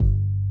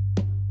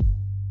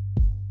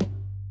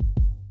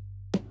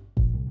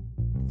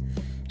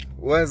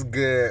What's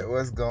good?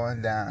 What's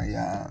going down,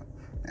 y'all?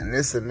 And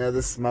this is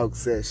another smoke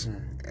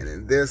session. And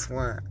in this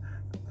one,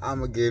 I'm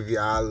going to give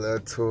y'all a little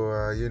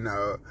tour,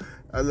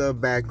 a little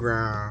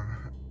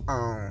background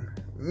on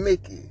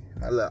Mickey,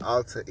 my little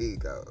alter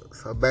ego.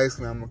 So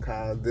basically, I'm going to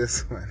call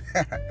this one,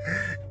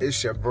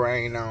 It's Your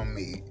Brain on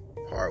Me,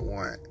 Part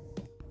 1.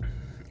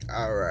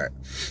 Alright.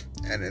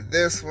 And in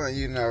this one, It's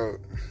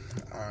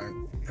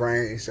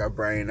Your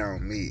Brain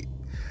on Me.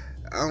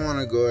 I want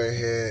to go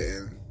ahead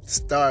and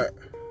start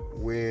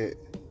with,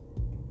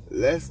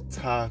 let's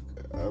talk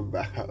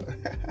about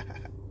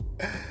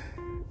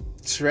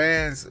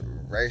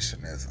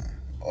transracialism,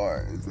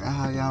 or is that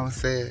how y'all would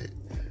say it?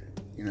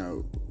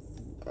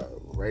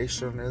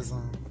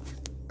 Racialism,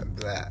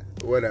 that,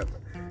 whatever.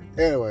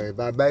 Anyway,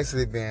 by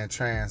basically being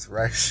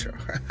transracial.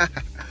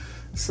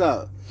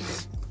 So,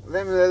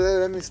 let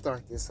me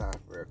start this off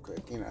real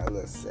quick, a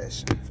little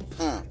session.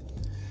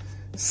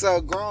 So,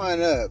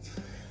 growing up,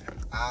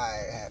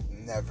 I have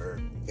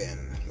never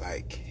been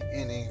like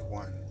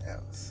anyone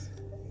else.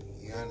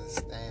 You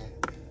understand?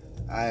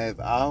 I have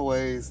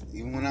always,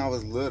 even when I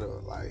was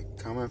little, like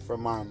coming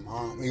from my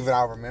mom, even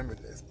I remember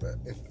this, but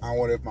I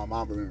wonder if my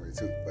mom remembered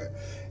too, but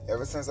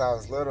ever since I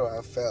was little,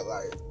 I felt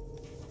like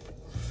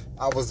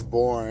I was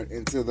born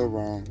into the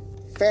wrong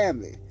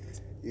family.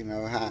 You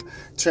know, how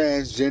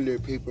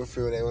transgender people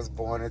feel they was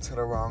born into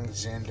the wrong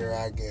gender,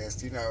 I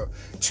guess.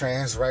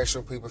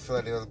 Transracial people feel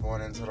like they was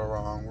born into the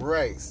wrong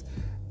race,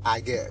 I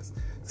guess.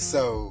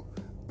 So,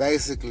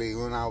 basically,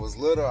 when I was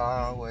little,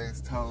 I always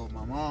told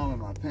my mom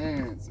and my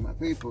parents, my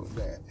people,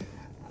 that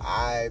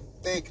I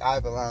think I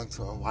belong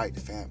to a white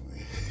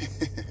family.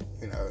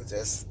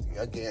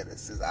 Again,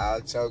 this is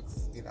all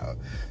jokes,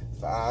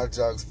 for all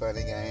jokes,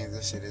 funny games,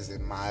 this shit is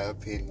in my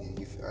opinion.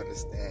 You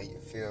understand? You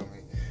feel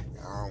me?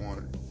 I don't want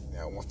to,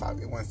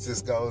 once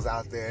this goes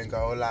out there and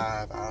go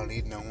live, I don't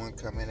need no one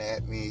coming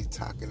at me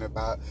talking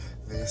about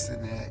this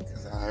and that,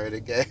 because I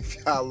already gave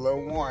y'all a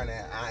little warning.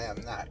 I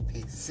am not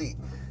PC.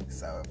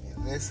 So if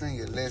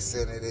you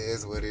listen, it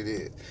is what it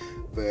is.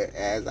 But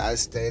as I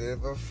stated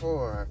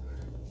before,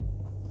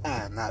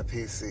 I am not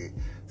PC.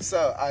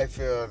 So I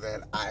feel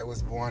that I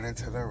was born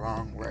into the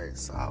wrong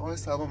race. So I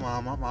always tell my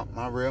mom,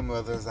 my real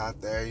mother's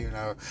out there,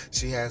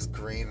 she has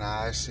green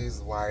eyes, she's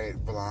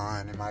white,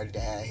 blonde, and my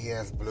dad, he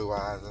has blue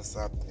eyes or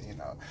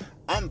something,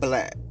 I'm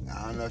black.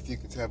 I don't know if you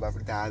can tell by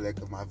the dialect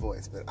of my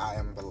voice, but I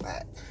am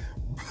black.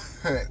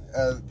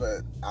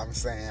 But I'm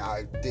saying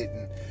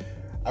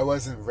I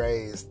wasn't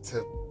raised to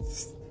be,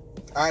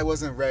 I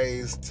was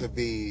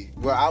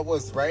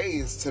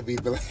raised to be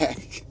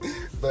black,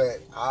 but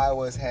I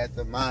always had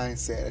a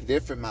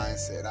different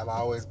mindset. I've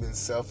always been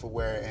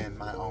self-aware in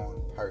my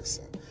own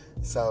person.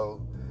 So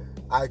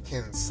I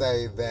can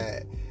say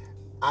that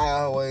I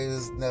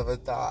always never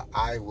thought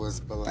I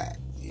was black.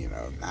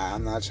 Now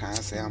I'm not trying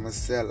to say I'm a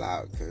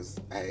sellout, because,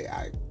 hey,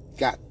 I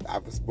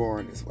was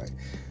born this way.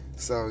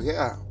 So,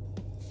 yeah.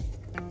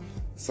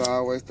 So I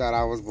always thought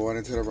I was born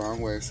into the wrong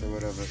way, so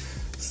whatever.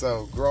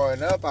 So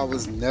growing up, I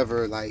was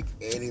never like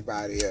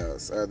anybody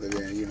else other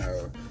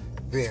than,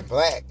 being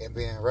black and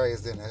being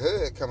raised in the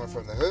hood, coming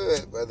from the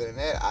hood. But other than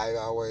that, I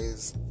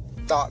always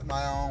thought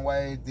my own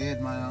way,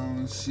 did my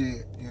own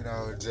shit,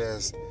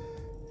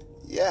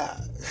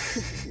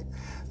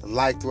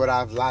 liked what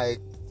I've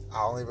liked.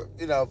 I only,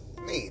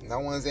 me. No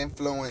one's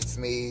influenced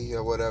me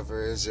or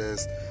whatever. It's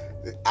just,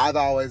 I've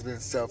always been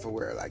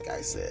self-aware, like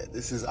I said.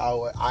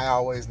 I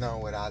always know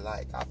what I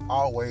like. I've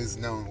always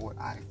known what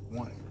I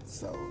wanted.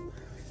 So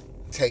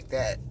take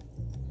that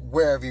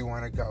wherever you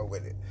want to go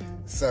with it.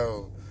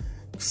 So,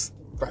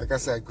 like I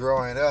said,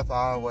 growing up,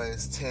 I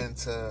always tend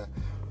to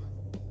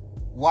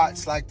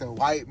watch like the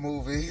white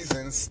movies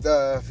and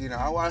stuff.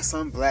 I watch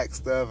some black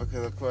stuff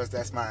because, of course,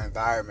 that's my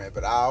environment.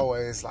 But I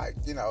always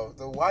like, the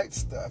white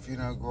stuff.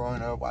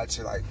 Growing up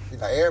watching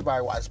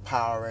everybody watched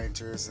Power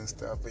Rangers and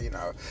stuff. But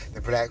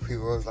the black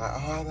people was like,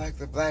 oh, I like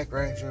the Black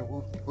Ranger,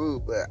 whoop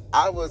whoop. But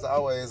I was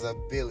always a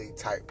Billy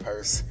type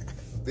person.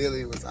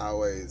 Billy was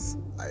always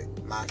like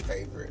my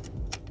favorite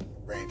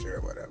Ranger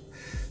or whatever.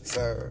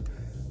 So,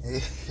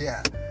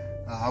 yeah.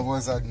 I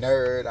was a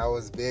nerd. I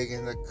was big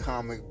into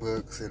comic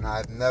books, and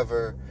I've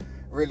never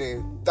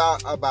really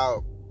thought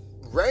about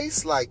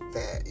race like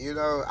that.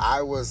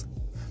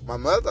 My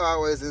mother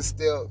always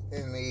instilled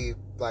in me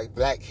like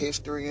black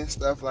history and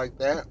stuff like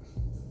that.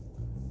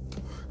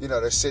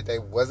 The shit they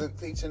wasn't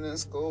teaching in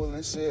school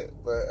and shit.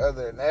 But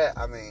other than that,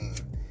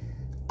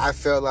 I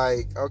felt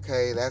like,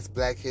 okay, that's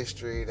black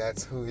history.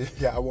 That's who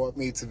y'all want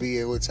me to be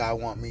and what y'all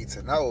want me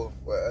to know.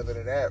 But other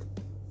than that,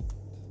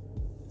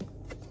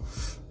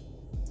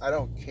 I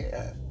don't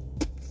care.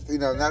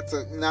 Not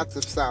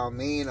to sound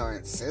mean or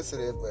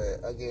insensitive,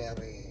 but again,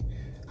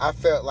 I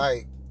felt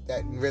like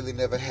that really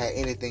never had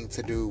anything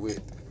to do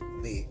with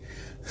me.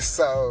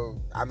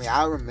 So,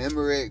 I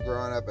remember it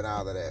growing up and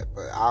all of that,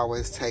 but I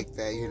always take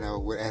that,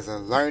 as a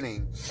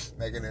learning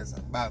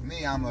mechanism. About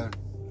me, I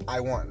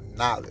want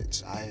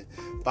knowledge. I've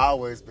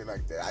always been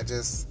like that. I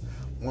just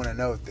want to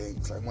know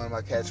things. Like one of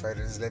my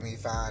catchphrases is "Let me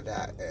find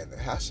out," and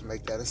I should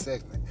make that a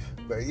segment.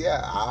 But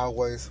yeah, I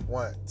always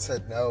want to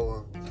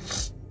know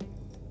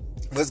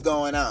what's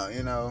going on.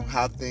 You know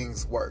how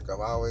things work. I've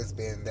always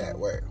been that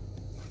way.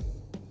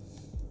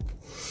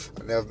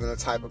 I've never been the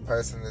type of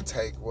person to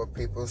take what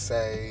people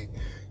say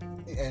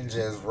and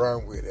just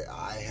run with it.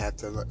 I have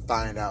to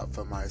find out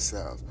for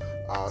myself.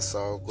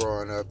 Also,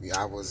 growing up,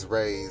 I was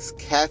raised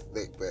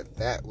Catholic, but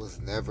that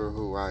was never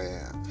who I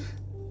am.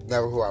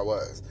 Never who I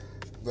was.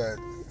 But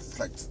it's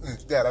like,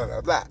 blah, blah,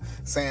 blah, blah.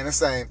 Saying the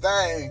same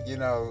thing, you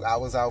know, I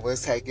was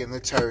always taking the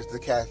church, the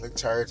Catholic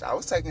church. I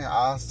was taking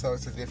all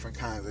sorts of different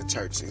kinds of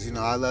churches. You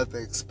know, I love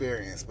the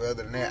experience. But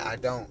other than that, I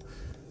don't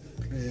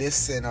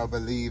listen or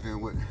believe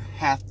in what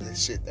half the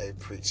shit they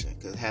preaching,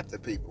 because half the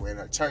people in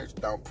a church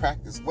don't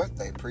practice what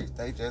they preach.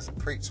 They just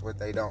preach what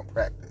they don't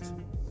practice.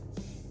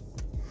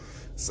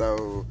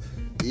 So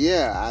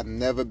yeah, I've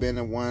never been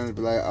the one to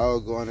be like,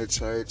 oh, going to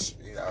church,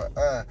 you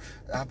know,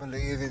 I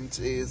believe in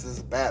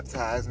Jesus,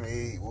 baptize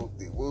me,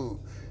 whoop-de-whoop.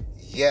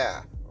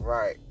 Yeah,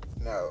 right.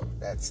 No,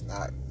 that's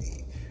not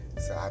me.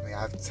 So I mean,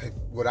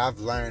 what I've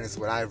learned is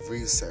what I've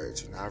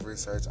researched. You know, I've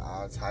researched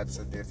all types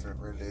of different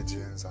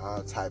religions,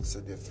 all types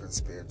of different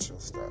spiritual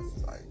stuff.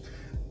 Like,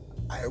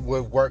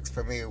 what works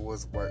for me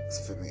works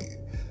for me.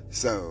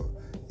 So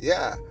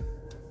yeah,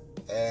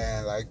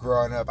 and like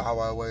growing up, I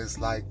always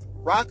liked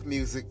rock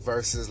music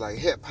versus like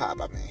hip hop.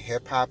 I mean,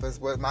 hip hop is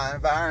what my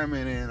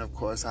environment is. Of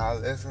course, I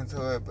listen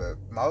to it, but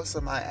most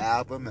of my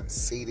album and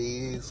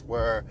CDs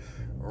were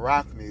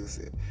rock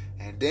music.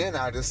 And then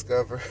I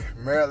discovered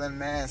Marilyn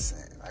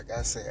Manson. Like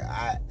I said,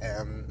 I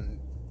am,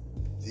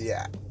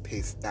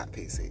 not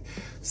PC.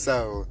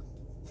 So,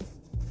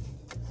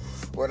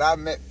 when I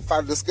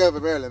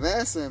discovered Marilyn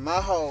Manson,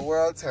 my whole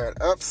world turned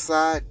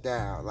upside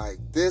down. Like,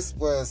 this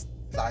was,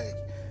 like,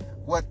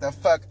 what the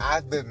fuck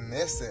I've been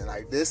missing.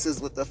 Like, this is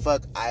what the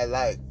fuck I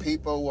like.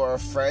 People were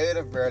afraid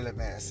of Marilyn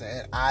Manson,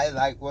 and I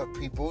like what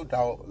people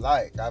don't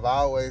like. I've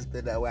always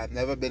been that way. I've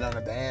never been on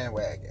a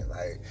bandwagon.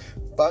 Like,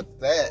 fuck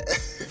that.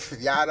 If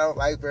y'all don't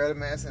like Marilyn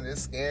Manson, it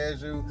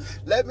scares you.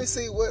 Let me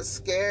see what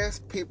scares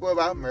people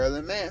about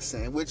Marilyn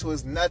Manson, which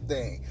was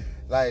nothing.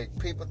 Like,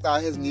 people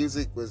thought his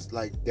music was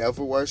like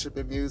devil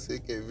worshiping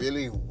music. It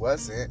really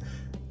wasn't.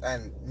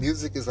 And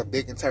music is a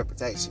big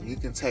interpretation. You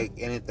can take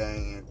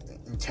anything and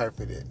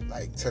interpret it.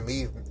 Like, to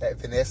me,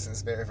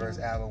 Evanescence's very first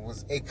album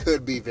it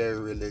could be very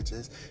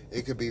religious,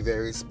 it could be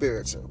very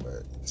spiritual,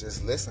 but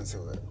just listen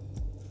to it.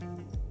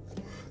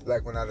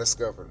 Like, when I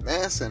discovered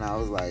Manson, I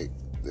was like,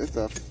 what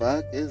the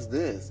fuck is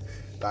this?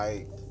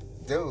 Like,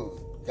 dude,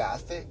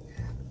 Gothic?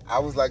 I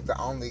was like the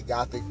only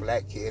Gothic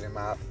black kid in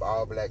my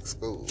all-black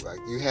school. Like,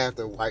 you have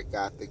the white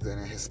Gothics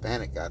and the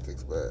Hispanic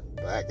Gothics, but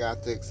black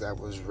Gothics, that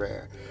was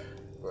rare.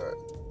 But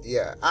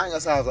yeah, I ain't gonna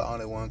say I was the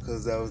only one,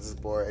 because there was this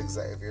boy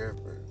Xavier.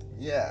 But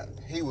yeah,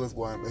 he was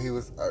one, but he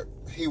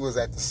was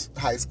at the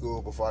high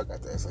school before I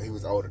got there, so he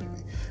was older than me.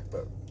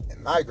 But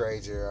in my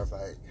grade year, I was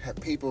like,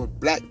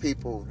 black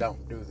people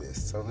don't do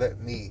this, so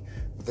let me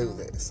do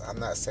this. I'm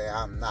not saying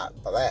I'm not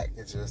black.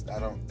 It's just I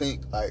don't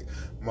think like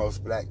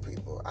most black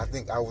people. I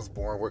think I was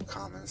born with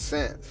common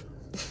sense.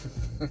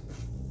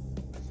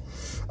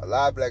 A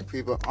lot of black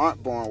people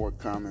aren't born with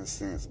common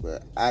sense,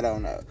 but I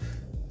don't know.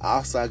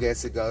 Also, I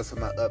guess it goes to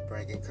my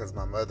upbringing, because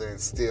my mother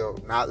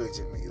instilled knowledge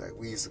in me. Like,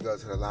 we used to go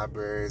to the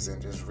libraries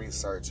and just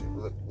research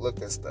and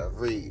look at stuff,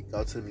 read,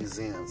 go to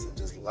museums and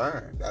just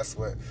learn. That's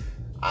what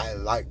I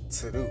like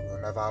to do,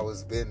 and I've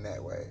always been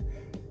that way.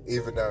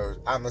 Even though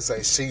I'm going to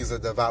say she's a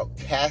devout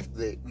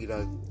Catholic, you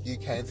know, you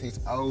can't teach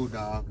old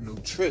dog new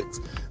tricks.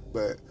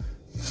 But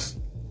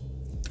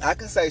I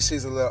can say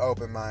she's a little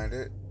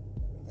open-minded.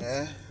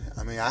 Yeah,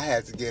 I mean, I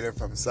had to get it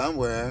from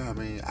somewhere. I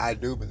mean, I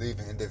do believe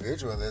in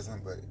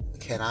individualism, but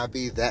can I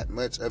be that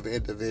much of an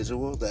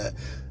individual that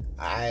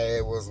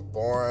I was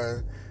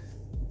born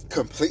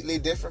completely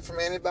different from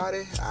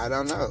anybody? I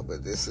don't know,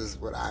 but this is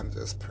what I'm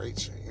just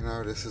preaching. You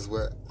know, this is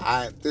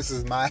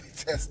my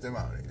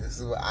testimony. This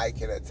is what I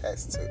can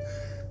attest to.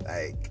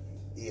 Like,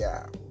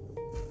 yeah.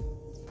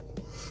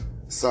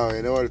 So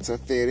in order to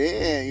fit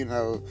in, you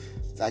know,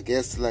 I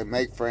guess to like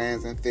make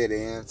friends and fit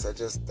in, so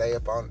just stay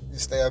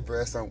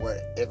abreast on what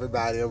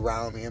everybody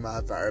around me in my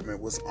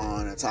environment was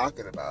on and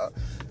talking about.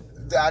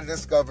 I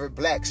discovered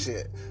black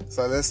shit.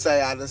 So let's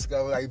say I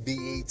discovered like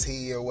BET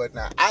or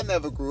whatnot. I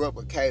never grew up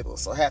with cable,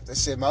 so half the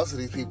shit most of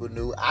these people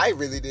knew, I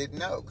really didn't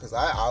know, because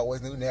I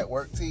always knew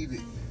network TV,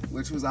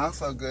 which was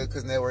also good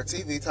because network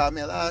TV taught me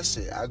a lot of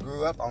shit. I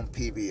grew up on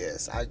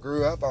PBS. I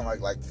grew up on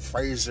like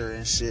Frasier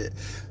and shit.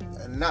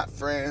 Not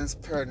Friends,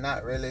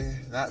 not really.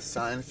 Not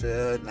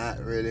Seinfeld, not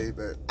really.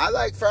 But I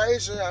like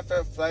Frasier. I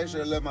felt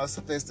Frasier a little more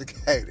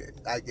sophisticated,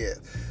 I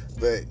guess.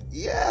 But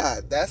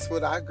yeah, that's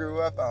what I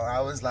grew up on. I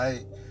was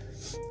like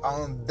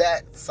on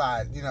that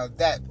side, you know,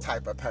 that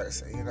type of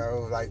person, you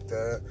know, like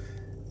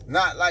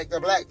not like the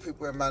black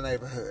people in my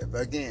neighborhood.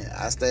 But again,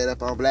 I stayed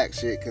up on black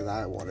shit because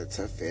I wanted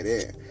to fit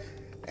in.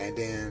 And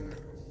then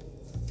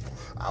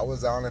I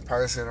was the only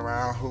person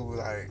around who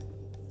like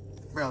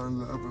fell in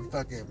love with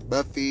fucking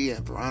Buffy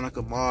and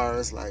Veronica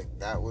Mars. Like,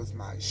 that was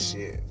my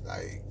shit.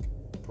 Like,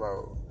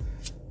 bro.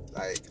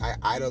 Like, I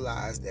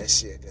idolized that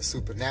shit. The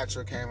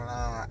Supernatural came along,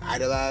 I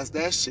idolized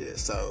that shit.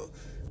 So,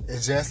 it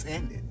just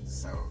ended.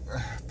 So,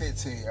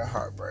 15-year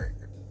heartbreak.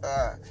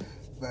 But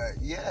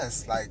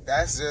yes, like,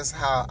 that's just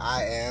how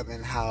I am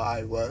and how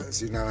I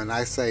was, you know. And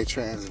I say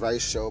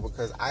transracial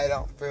because I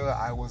don't feel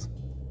I was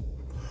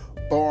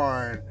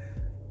born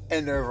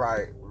in the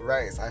right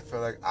race. I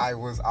feel like I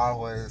was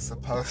always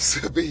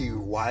supposed to be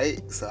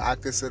white. So I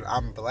consider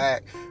I'm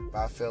black, but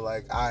I feel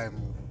like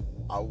I'm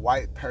a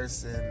white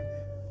person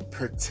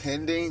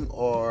pretending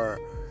or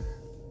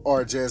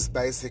just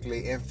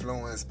basically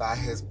influenced by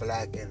his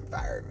black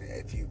environment,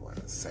 if you want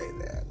to say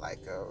that.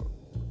 Like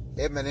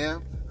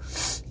Eminem,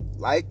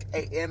 like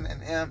a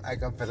Eminem,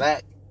 like a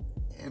black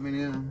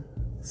Eminem,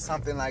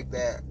 something like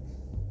that.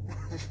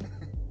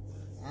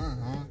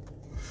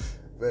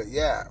 But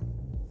yeah,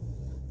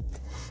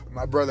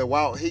 my brother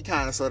Walt, he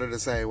kind of sort of the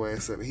same way,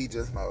 except he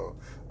just more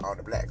on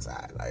the black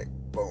side, like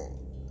boom.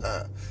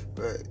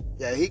 But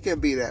yeah, he can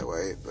be that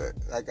way. But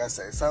like I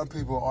say, some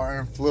people are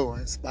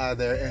influenced by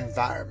their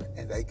environment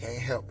and they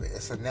can't help it.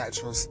 It's a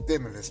natural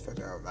stimulus for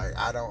them. Like,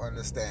 I don't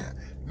understand.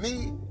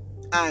 Me,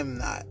 I'm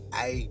not.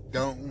 I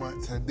don't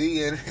want to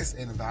be in this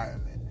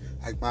environment.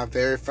 Like, my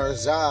very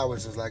first job,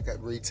 which was like a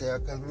retail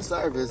customer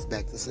service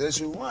back to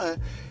Session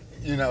 1,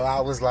 you know,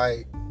 I was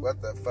like,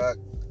 what the fuck?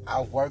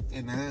 I worked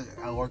in the hood.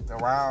 I worked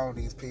around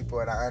these people,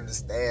 and I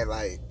understand,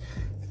 like,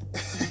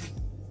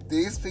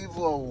 these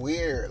people are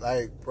weird.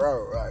 Like,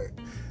 bro, like,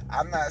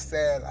 I'm not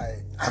saying,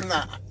 like, I'm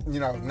not,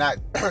 you know, not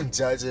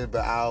judging,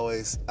 but I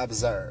always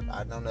observe.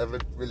 I don't ever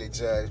really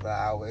judge, but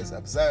I always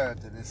observe,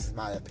 and this is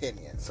my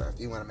opinion. So if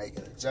you want to make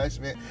it a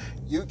judgment,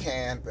 you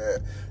can,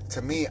 but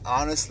to me,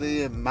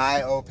 honestly, in my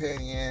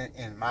opinion,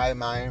 in my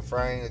mind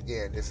frame,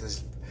 again, this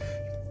is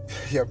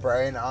your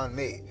brain on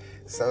me.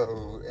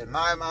 So in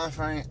my mind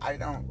frame, I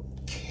don't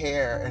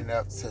care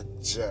enough to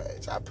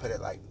judge. I put it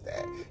like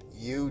that.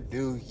 You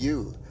do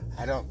you.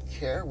 I don't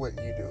care what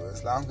you do.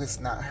 As long as it's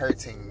not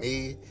hurting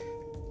me,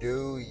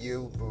 do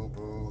you,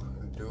 boo-boo.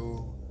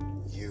 Do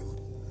you.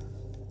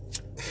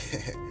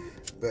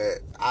 But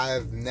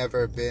I've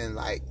never been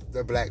like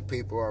the black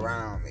people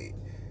around me.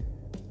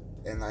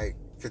 And like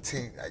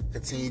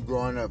continue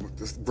growing up with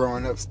this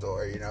growing up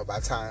story. You know, by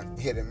the time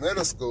hitting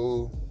middle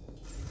school,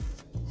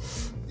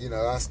 you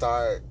know,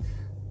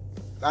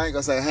 I ain't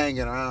gonna say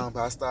hanging around,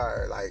 but I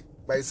started like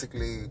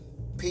basically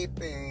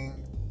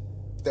peeping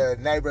the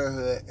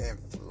neighborhood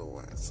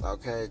influence,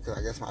 okay? Because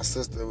I guess my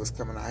sister was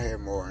coming out here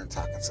more and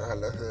talking to her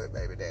little hood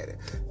baby daddy.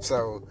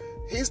 So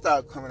he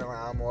started coming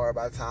around more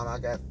by the time I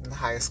got in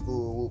high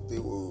school,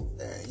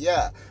 whoop-de-whoop. And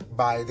yeah,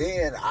 by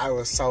then I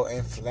was so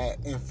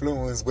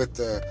influenced with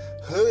the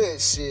hood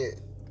shit.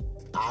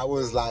 I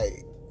was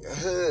like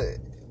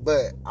hood,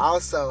 but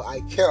also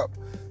I kept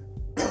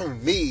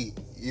me.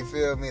 You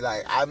feel me?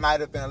 Like, I might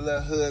have been a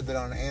little hood, but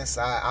on the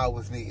inside, I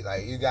was me.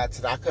 Like,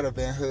 I could have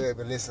been hood,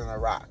 but listening to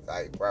rock.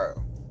 Like, bro.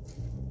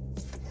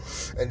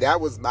 And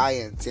that was my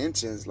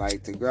intentions,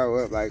 like, to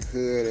grow up like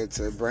hood and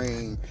to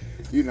bring,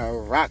 you know,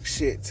 rock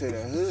shit to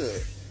the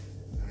hood.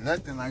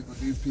 Nothing like what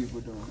these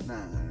people doing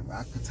now.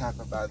 I could talk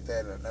about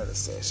that in another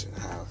session,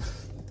 how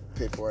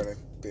people have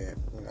been,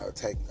 you know,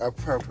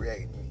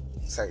 appropriating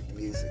certain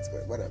musics,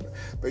 but whatever.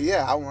 But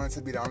yeah, I wanted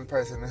to be the only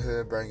person in the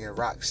hood bringing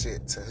rock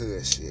shit to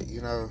hood shit,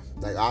 you know?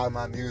 Like, all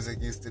my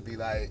music used to be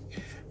like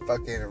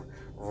fucking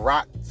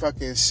rock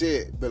fucking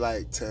shit, but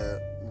like to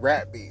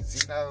rap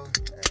beats, you know?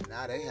 And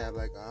now they have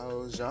like a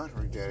whole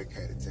genre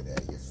dedicated to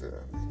that, you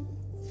feel me?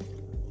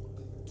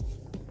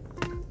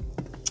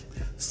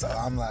 So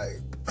I'm like,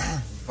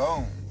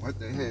 boom, what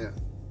the hell?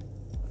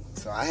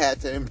 So I had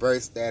to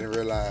embrace that and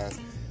realize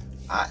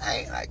I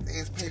ain't like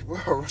these people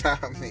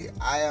around me.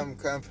 I am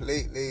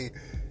completely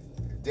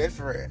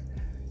different.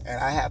 And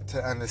I have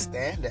to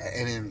understand that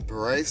and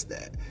embrace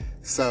that.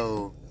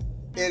 So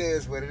it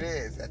is what it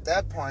is. At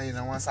that point, you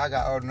know, once I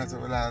got old enough to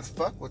realize,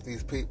 fuck what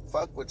these people,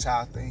 fuck what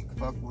y'all think,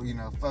 fuck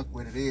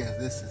what it is,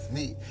 this is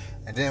me.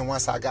 And then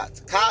once I got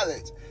to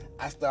college,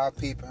 I started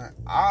peeping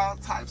all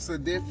types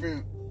of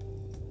different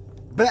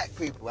black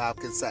people, I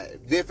could say.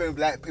 Different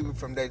black people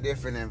from their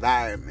different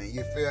environment.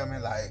 You feel me?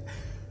 Like,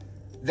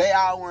 they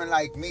all weren't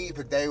like me,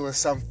 but they were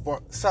some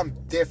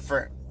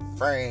different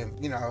frame,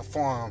 you know,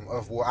 form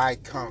of where I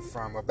come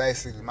from, or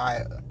basically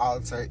my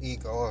alter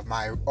ego of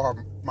my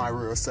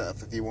real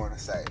self, if you want to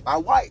say. My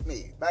white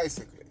me,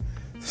 basically.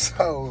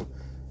 So,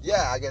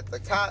 yeah, I get to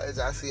college,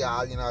 I see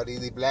all, you know,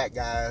 these black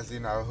guys, you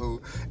know, who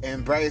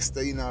embrace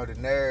the, you know, the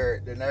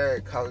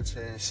nerd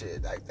culture and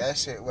shit. Like, that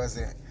shit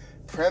wasn't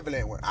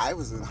prevalent when I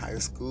was in high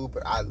school,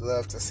 but I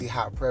love to see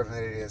how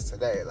prevalent it is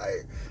today.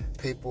 Like,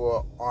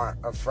 people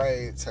aren't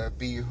afraid to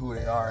be who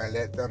they are and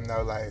let them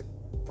know, like,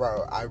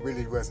 bro, I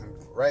really wasn't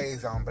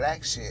raised on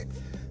black shit.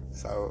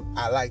 So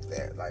I like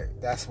that. Like,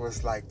 that's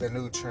what's like the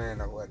new trend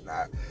or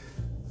whatnot.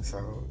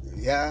 So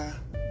yeah,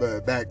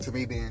 but back to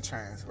me being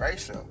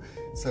transracial.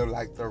 So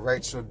like the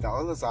Rachel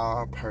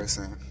Dolezal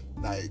person,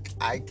 Like,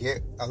 I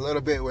get a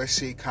little bit where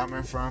she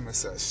coming from. And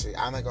so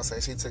I'm not gonna say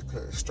she took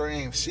her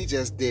extreme. She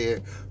just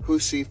did who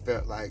she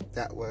felt like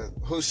that was,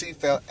 who she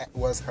felt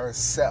was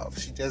herself.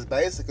 She just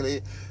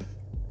basically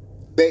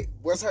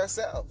was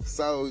herself.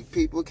 So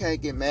people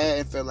can't get mad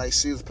and feel like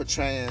she was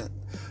portraying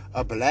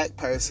a black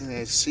person.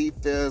 If she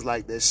feels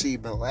like that she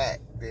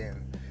black,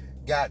 then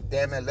God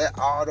damn it, let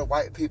all the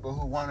white people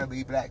who want to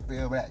be black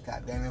feel black.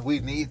 God damn it, we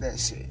need that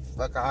shit.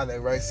 Fuck all that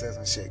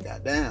racism shit.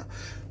 Goddamn.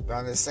 But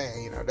I'm just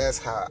saying, that's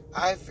how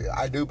I feel.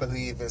 I do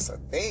believe it's a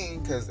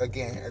thing, because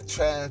again, if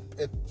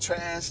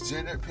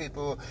transgender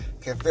people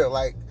can feel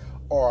like,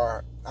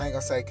 or I ain't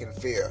gonna say can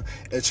feel,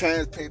 if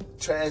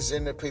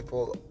transgender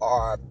people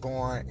are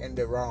born in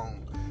the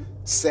wrong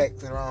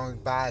sex, the wrong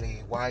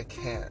body, why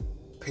can't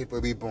people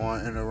be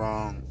born in the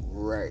wrong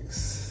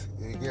race?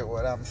 You get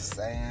what I'm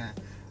saying?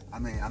 I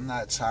mean, I'm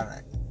not trying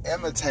to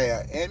imitate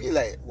or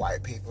emulate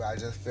white people. I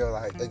just feel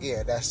like,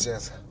 again, that's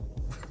just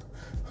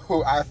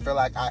who I feel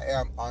like I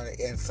am on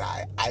the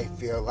inside. I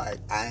feel like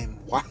I'm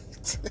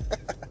white.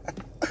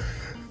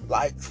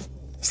 Like,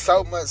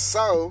 so much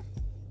so,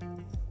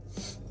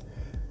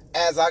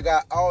 as I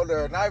got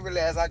older, not really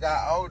as I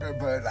got older,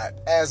 but like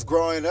as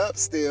growing up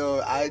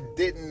still, I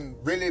didn't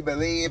really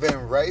believe in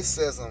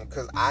racism,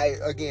 because I'm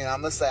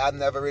going to say I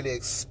never really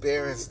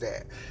experienced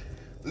that.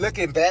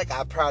 Looking back,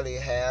 I probably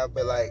have,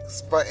 but like,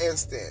 for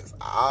instance,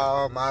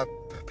 all my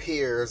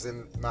peers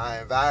in my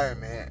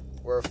environment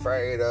were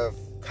afraid of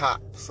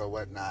cops or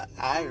whatnot.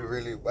 I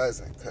really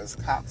wasn't, because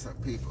cops are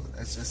people.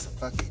 That's just a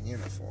fucking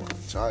uniform.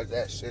 Charge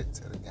that shit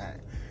to the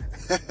game.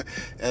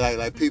 And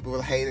like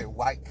people hated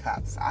white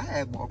cops. I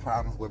had more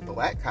problems with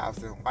black cops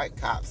than white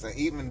cops. And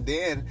even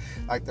then,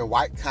 like the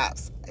white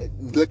cops,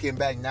 looking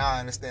back now, I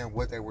understand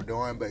what they were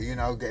doing. But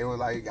they were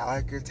like, I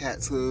like your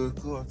tattoos,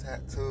 cool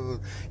tattoos,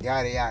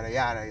 yada yada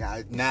yada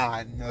yada.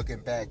 Now looking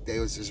back, they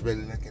was just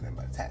really looking at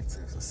my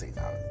tattoos to see if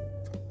I was,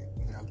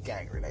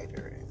 gang related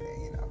or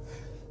anything.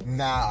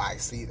 Now I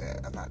see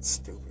that. I'm not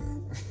stupid.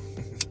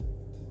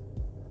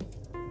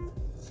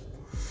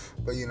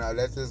 But,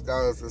 that just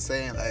goes to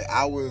saying, like,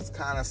 I was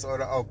kind of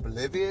sort of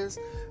oblivious.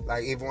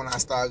 Like, even when I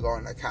started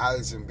going to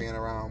college and being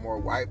around more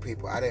white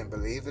people, I didn't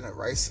believe in the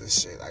racist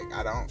shit. Like,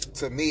 I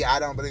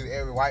don't believe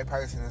every white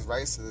person is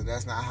racist.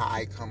 That's not how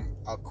I come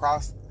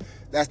across.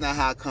 That's not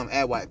how I come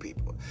at white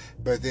people.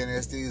 But then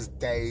it's these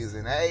days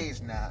and age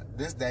now.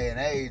 This day and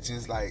age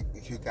is like,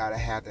 you gotta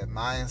have that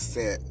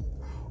mindset,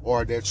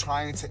 or they're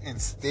trying to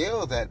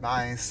instill that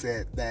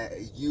mindset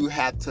that you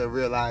have to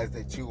realize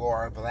that you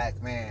are a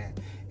black man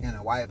in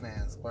a white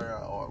man's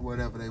world, or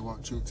whatever they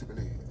want you to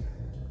believe.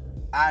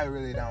 I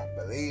really don't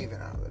believe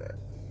in all of that.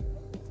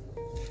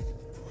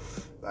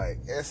 Like,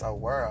 it's a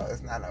world.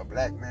 It's not a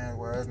black man's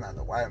world. It's not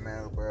the white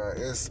man's world.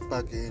 It's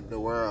fucking the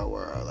world.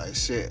 Like,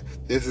 shit.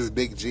 This is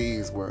Big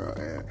G's world,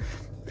 and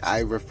I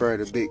refer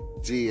to Big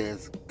G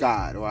as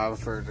God, or I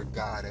refer to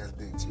God as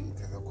Big G,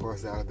 because of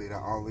course that'll be the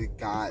only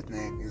God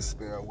name you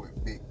spell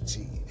with Big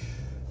G.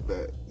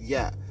 But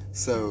yeah,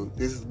 so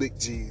this is Big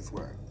G's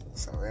world.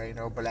 So it ain't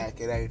no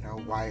black, it ain't no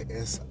white.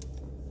 It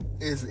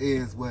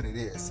is what it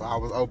is. So I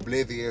was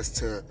oblivious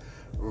to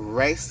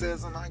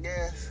racism, I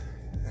guess.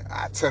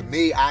 To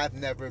me, I've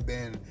never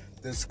been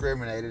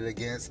discriminated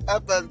against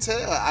up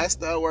until I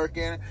started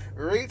working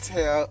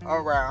retail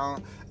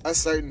around a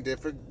certain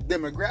different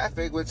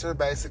demographic, which are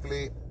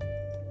basically,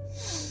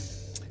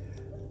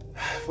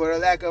 for the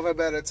lack of a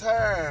better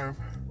term,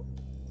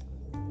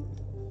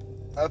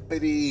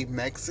 uppity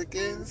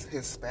Mexicans,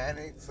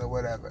 Hispanics, or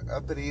whatever,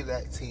 uppity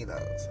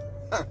Latinos.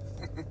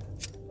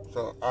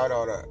 So I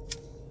don't know.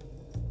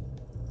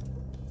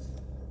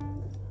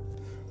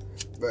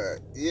 But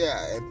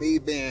yeah, and me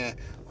being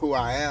who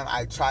I am,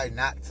 I try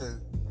not to.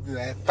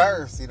 At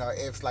first,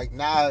 it's like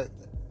now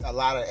a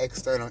lot of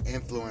external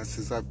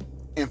influences are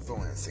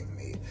influencing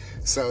me.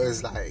 So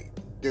it's like,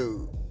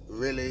 dude,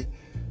 really?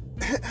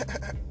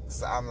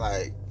 So I'm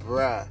like,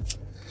 bruh,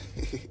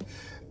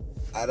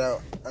 I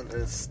don't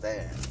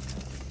understand.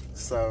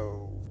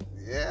 So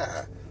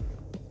yeah,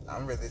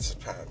 I'm really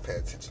just trying to pay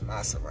attention to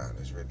my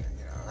surroundings, really.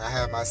 I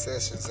have my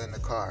sessions in the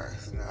car,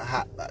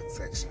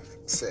 hotbox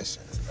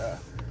sessions.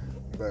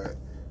 But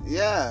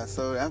yeah,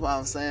 so that's why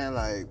I'm saying,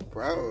 like,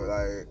 bro,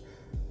 like,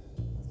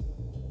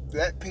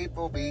 let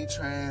people be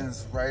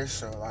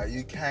transracial. Like,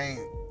 you can't,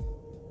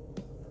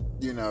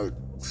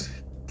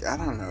 I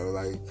don't know,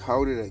 like,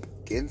 hold it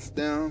against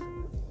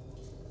them.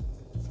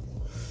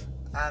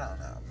 I don't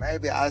know.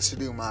 Maybe I should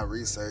do my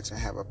research and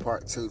have a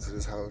part 2 to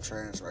this whole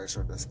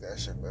transracial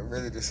discussion. But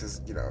really, this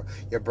is,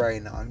 your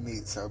brain on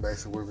me. So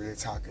basically, we're really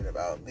talking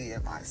about me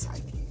and my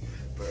psyche.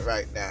 But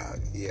right now,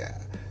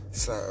 yeah.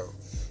 So,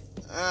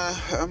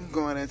 I'm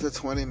going into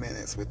 20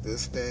 minutes with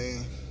this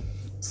thing.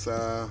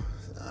 So,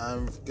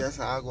 I guess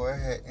I'll go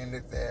ahead and end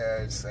it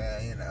there,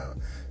 saying,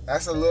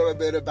 that's a little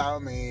bit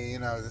about me.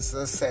 This is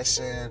a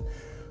session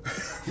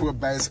where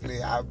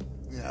basically I,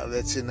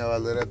 let you know a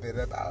little bit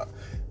about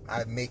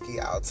my Mickey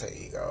alter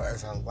ego.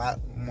 There's a lot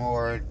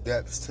more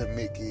depths to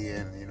Mickey,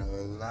 and a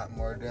lot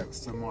more depths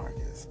to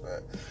Marcus.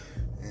 But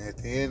at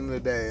the end of the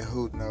day,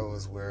 who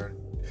knows where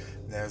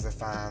there's a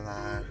fine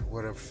line.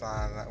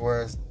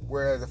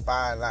 Where the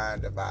fine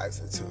line divides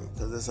the two,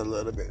 because it's a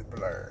little bit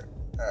blurred.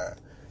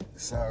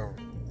 So,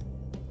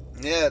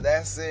 yeah,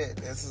 that's it.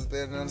 This has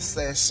been another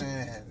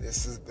session.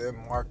 This has been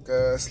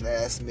Marcus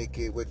 /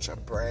 Mickey with your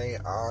brain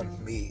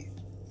on me.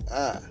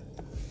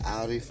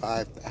 Audi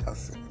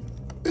 5000.